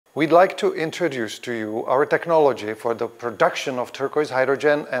We'd like to introduce to you our technology for the production of turquoise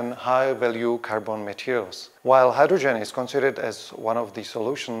hydrogen and high-value carbon materials. While hydrogen is considered as one of the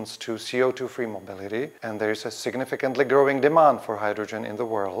solutions to CO2-free mobility, and there is a significantly growing demand for hydrogen in the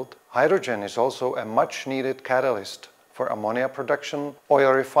world, hydrogen is also a much-needed catalyst for ammonia production,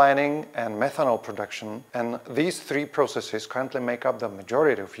 oil refining, and methanol production, and these three processes currently make up the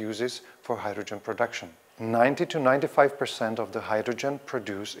majority of uses for hydrogen production. 90 to 95% of the hydrogen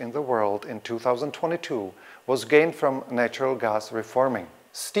produced in the world in 2022 was gained from natural gas reforming.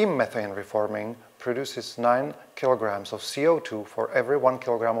 Steam methane reforming produces 9 kilograms of CO2 for every 1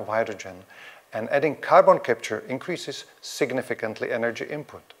 kilogram of hydrogen, and adding carbon capture increases significantly energy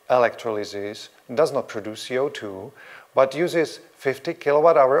input. Electrolysis does not produce CO2, but uses 50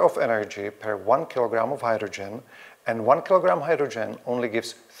 kilowatt-hour of energy per 1 kilogram of hydrogen, and 1 kilogram hydrogen only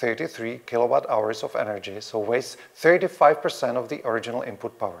gives 33 kilowatt-hours of energy, so wastes 35% of the original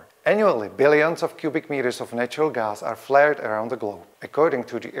input power. Annually, billions of cubic meters of natural gas are flared around the globe. According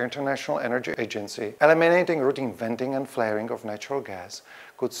to the International Energy Agency, eliminating routine venting and flaring of natural gas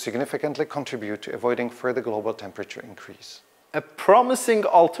could significantly contribute to avoiding further global temperature increase. A promising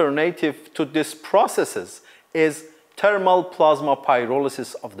alternative to these processes is thermal plasma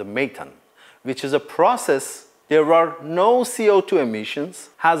pyrolysis of the methane, which is a process there are no CO2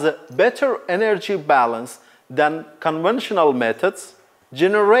 emissions, has a better energy balance than conventional methods,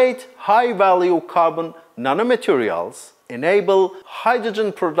 generate high-value carbon nanomaterials, enable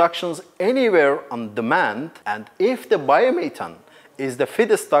hydrogen productions anywhere on demand, and if the biomethane is the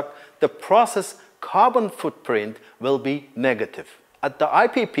feedstock, the process carbon footprint will be negative. At the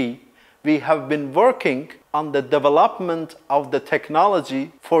IPP, we have been working on the development of the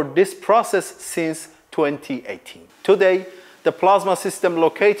technology for this process since 2018. Today, the plasma system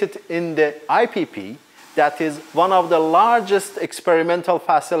located in the IPP, that is one of the largest experimental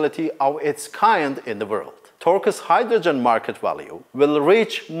facilities of its kind in the world. Turquoise hydrogen market value will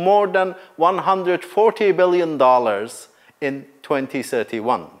reach more than $140 billion in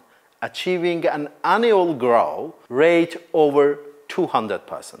 2031, achieving an annual growth rate over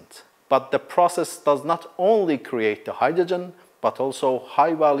 200%. But the process does not only create the hydrogen, but also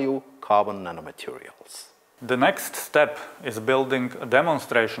high-value carbon nanomaterials. The next step is building a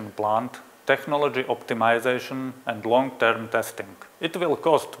demonstration plant, technology optimization and long-term testing. It will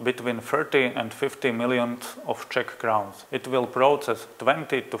cost between 30 and 50 million of Czech crowns. It will process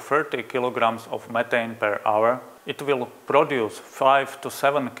 20 to 30 kilograms of methane per hour. It will produce 5 to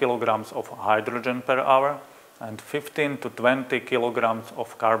 7 kilograms of hydrogen per hour and 15 to 20 kilograms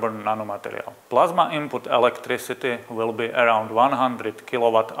of carbon nanomaterial. Plasma input electricity will be around 100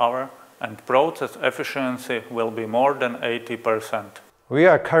 kilowatt-hour and process efficiency will be more than 80%. We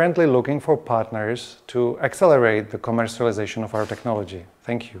are currently looking for partners to accelerate the commercialization of our technology.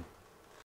 Thank you.